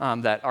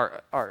 that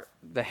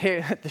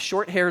the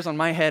short hairs on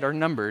my head are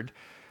numbered,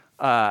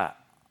 I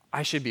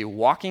should be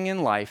walking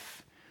in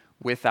life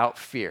without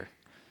fear.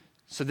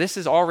 So this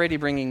is already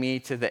bringing me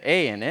to the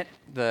A in it,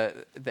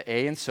 the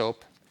A in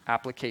SOAP,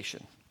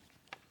 application.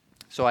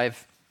 So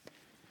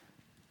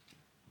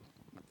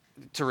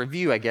to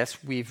review, I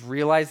guess, we've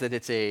realized that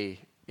it's a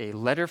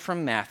letter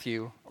from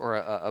Matthew, or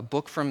a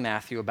book from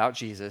Matthew about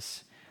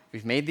Jesus.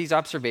 We've made these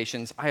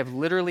observations. I have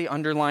literally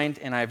underlined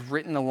and I've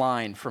written a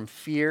line from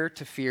fear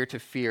to fear to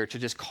fear to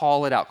just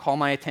call it out, call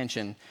my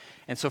attention.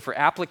 And so for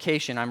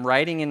application, I'm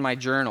writing in my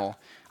journal.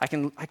 I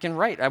can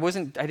write. I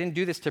didn't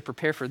do this to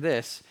prepare for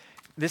this.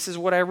 This is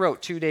what I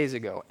wrote 2 days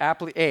ago. I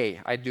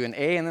do an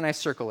A and then I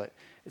circle it.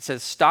 It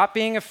says, stop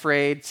being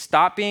afraid,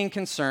 stop being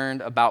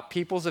concerned about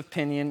people's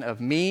opinion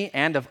of me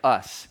and of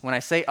us. When I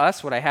say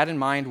us, what I had in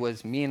mind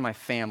was me and my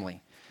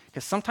family.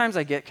 Because sometimes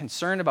I get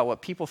concerned about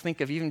what people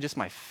think of even just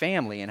my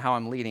family and how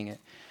I'm leading it.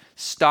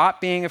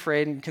 Stop being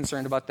afraid and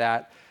concerned about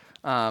that,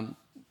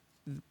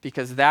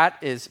 because that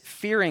is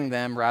fearing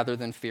them rather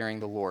than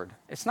fearing the Lord.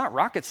 It's not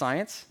rocket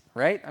science,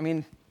 right? I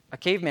mean, a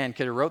caveman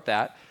could have wrote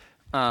that,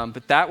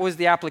 but that was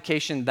the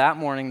application that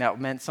morning that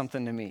meant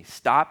something to me.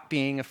 Stop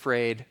being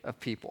afraid of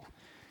people.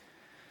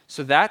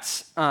 So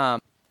that's,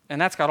 and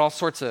that's got all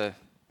sorts of,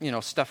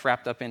 stuff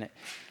wrapped up in it.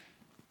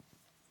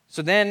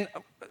 So then,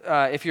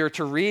 if you're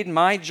to read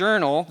my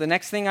journal, the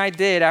next thing I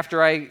did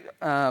after I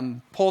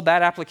pulled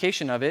that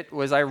application of it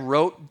was I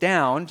wrote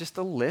down just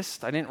a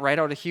list. I didn't write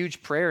out a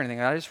huge prayer or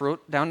anything. I just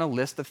wrote down a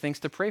list of things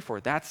to pray for.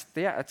 That's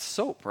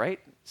SOAP, right?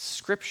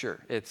 Scripture.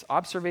 It's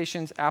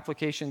observations,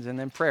 applications, and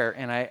then prayer.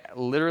 And I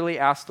literally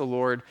asked the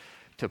Lord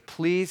to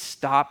please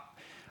stop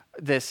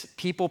this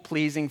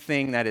people-pleasing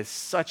thing that is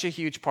such a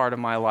huge part of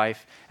my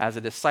life. As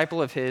a disciple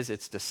of his,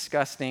 it's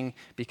disgusting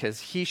because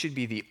he should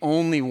be the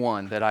only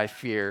one that I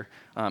fear.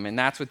 And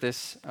that's what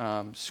this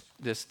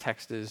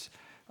text is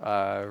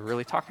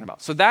really talking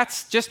about. So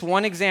that's just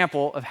one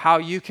example of how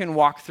you can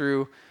walk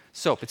through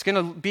SOAP. It's going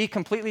to be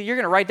you're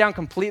going to write down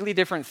completely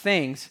different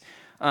things,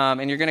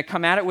 and you're going to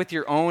come at it with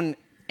your own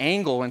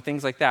angle and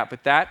things like that.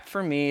 But that,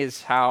 for me,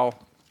 is how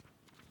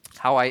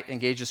I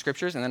engage the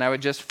scriptures. And then I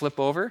would just flip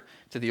over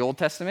to the Old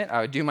Testament. I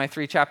would do my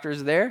 3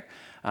 chapters there.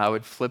 I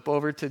would flip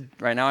over to,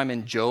 right now I'm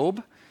in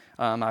Job.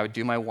 I would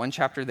do my 1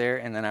 chapter there,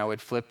 and then I would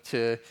flip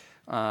to,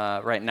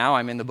 right now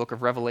I'm in the book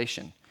of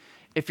Revelation.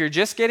 If you're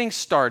just getting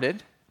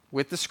started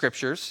with the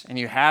scriptures and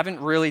you haven't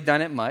really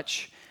done it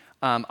much,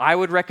 I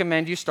would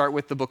recommend you start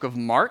with the book of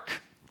Mark,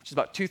 which is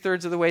about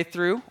 2/3 of the way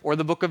through, or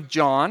the book of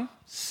John.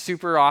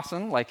 Super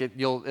awesome.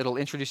 It'll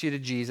introduce you to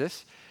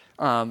Jesus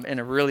in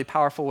a really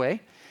powerful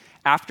way.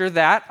 After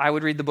that, I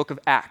would read the book of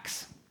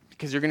Acts,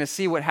 because you're going to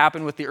see what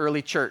happened with the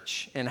early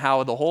church and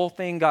how the whole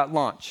thing got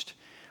launched.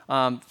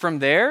 From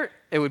there,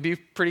 it would be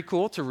pretty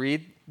cool to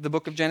read the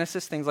book of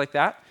Genesis, things like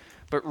that.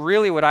 But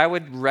really what I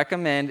would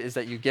recommend is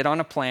that you get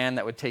on a plan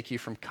that would take you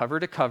from cover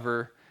to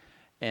cover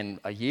in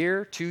a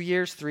year, 2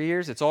 years, 3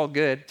 years. It's all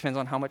good. Depends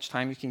on how much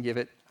time you can give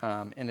it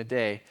in a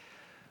day.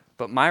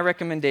 But my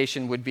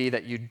recommendation would be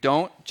that you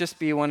don't just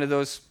be one of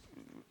those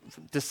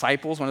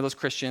disciples, one of those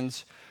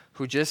Christians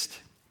who just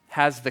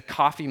has the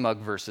coffee mug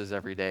verses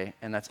every day,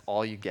 and that's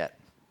all you get.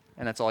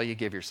 And that's all you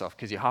give yourself,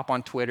 because you hop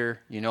on Twitter,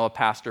 a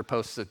pastor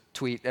posts a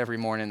tweet every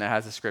morning that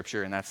has a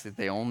scripture, and that's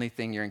the only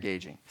thing you're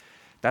engaging.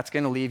 That's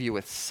going to leave you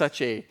with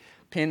such a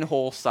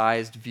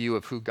pinhole-sized view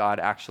of who God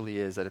actually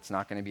is that it's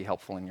not going to be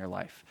helpful in your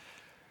life.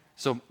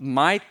 So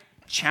my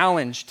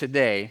challenge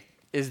today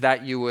is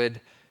that you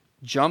would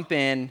jump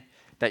in,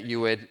 that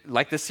you would,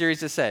 like the series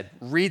has said,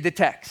 read the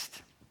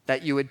text,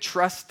 that you would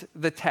trust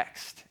the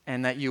text,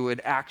 and that you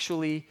would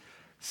actually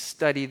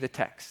study the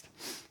text.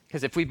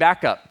 Because if we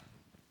back up,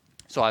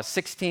 so I was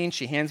 16,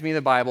 she hands me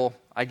the Bible,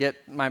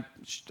 I'm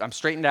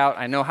straightened out,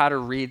 I know how to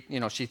read,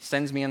 she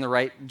sends me in the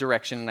right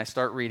direction, and I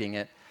start reading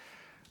it.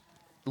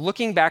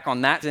 Looking back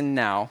on that and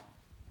now,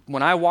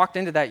 when I walked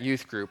into that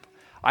youth group,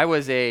 I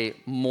was a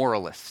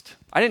moralist.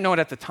 I didn't know it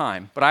at the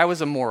time, but I was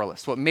a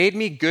moralist. What made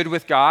me good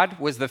with God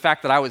was the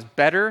fact that I was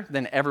better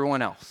than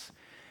everyone else.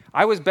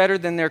 I was better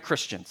than their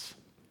Christians,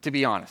 to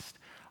be honest.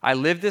 I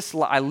lived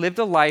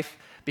a life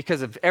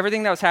because of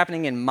everything that was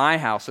happening in my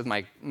house with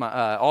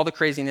all the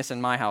craziness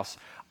in my house,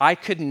 I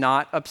could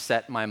not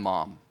upset my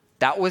mom.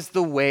 That was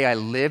the way I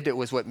lived. It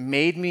was what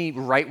made me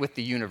right with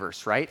the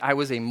universe, right? I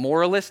was a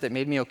moralist that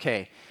made me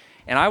okay.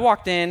 And I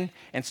walked in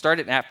and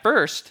started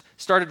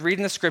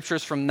reading the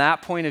scriptures from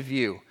that point of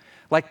view.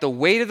 Like the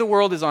weight of the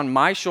world is on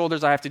my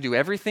shoulders. I have to do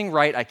everything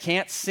right. I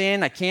can't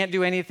sin. I can't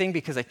do anything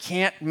because I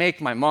can't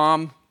make my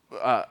mom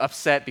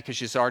upset because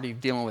she's already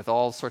dealing with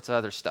all sorts of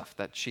other stuff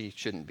that she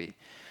shouldn't be.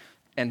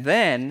 And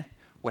then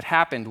what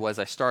happened was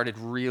I started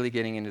really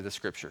getting into the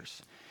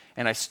scriptures.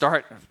 And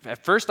at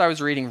first I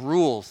was reading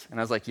rules, and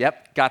I was like,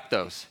 yep, got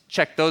those.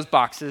 Check those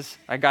boxes.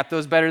 I got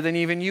those better than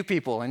even you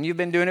people, and you've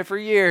been doing it for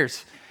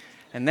years.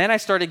 And then I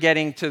started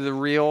getting to the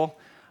real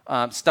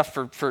stuff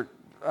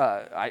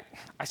I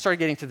started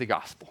getting to the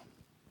gospel,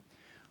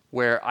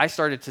 where I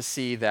started to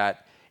see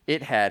that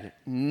it had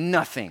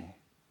nothing,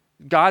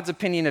 God's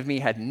opinion of me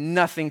had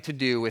nothing to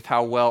do with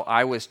how well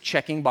I was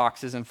checking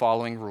boxes and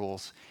following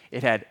rules.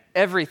 It had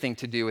everything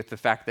to do with the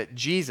fact that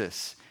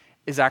Jesus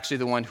is actually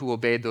the one who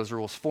obeyed those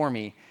rules for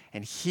me,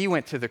 and he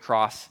went to the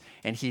cross,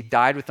 and he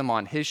died with them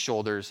on his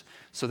shoulders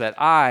so that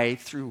I,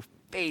 through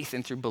faith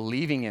and through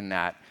believing in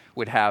that,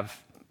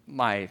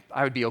 I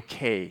would be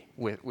okay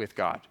with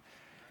God.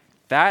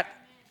 That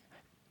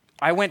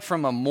I went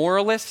from a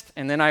moralist,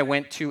 and then I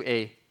went to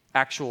an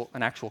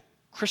actual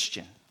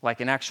Christian,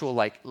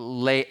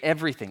 lay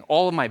everything,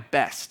 all of my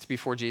best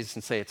before Jesus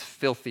and say it's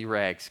filthy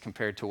rags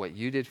compared to what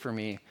you did for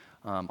me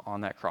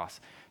on that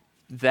cross.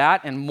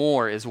 That and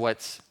more is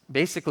what's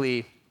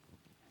basically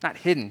not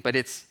hidden, but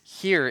it's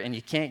here, and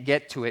you can't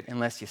get to it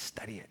unless you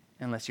study it,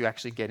 unless you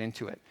actually get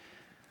into it.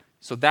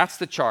 So that's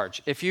the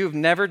charge. If you've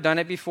never done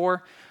it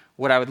before,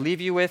 what I would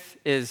leave you with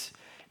is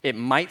it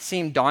might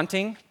seem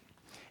daunting.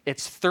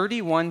 It's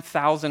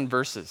 31,000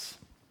 verses.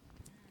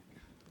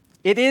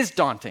 It is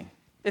daunting.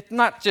 It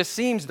not just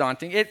seems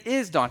daunting, it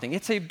is daunting.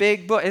 It's a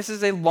big book. This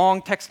is a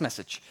long text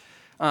message.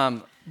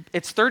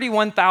 It's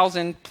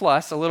 31,000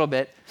 plus a little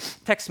bit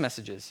text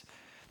messages.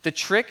 The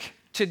trick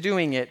to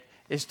doing it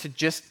is to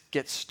just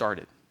get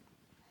started.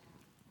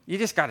 You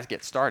just got to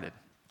get started.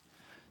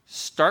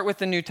 Start with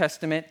the New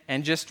Testament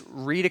and just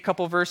read a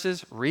couple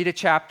verses, read a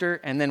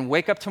chapter, and then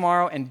wake up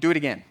tomorrow and do it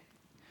again.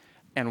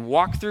 And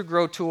walk through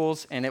Grow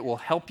Tools, and it will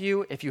help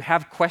you. If you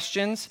have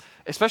questions,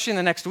 especially in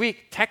the next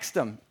week, text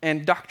them,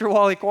 and Dr.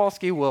 Wally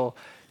Kowalski will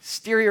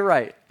steer you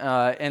right.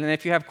 And then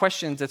if you have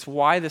questions, that's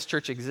why this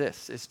church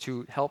exists, is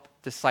to help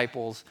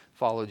disciples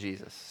follow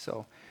Jesus.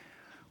 So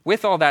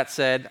with all that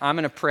said, I'm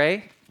going to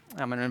pray.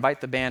 I'm going to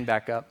invite the band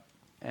back up,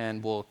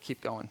 and we'll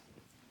keep going.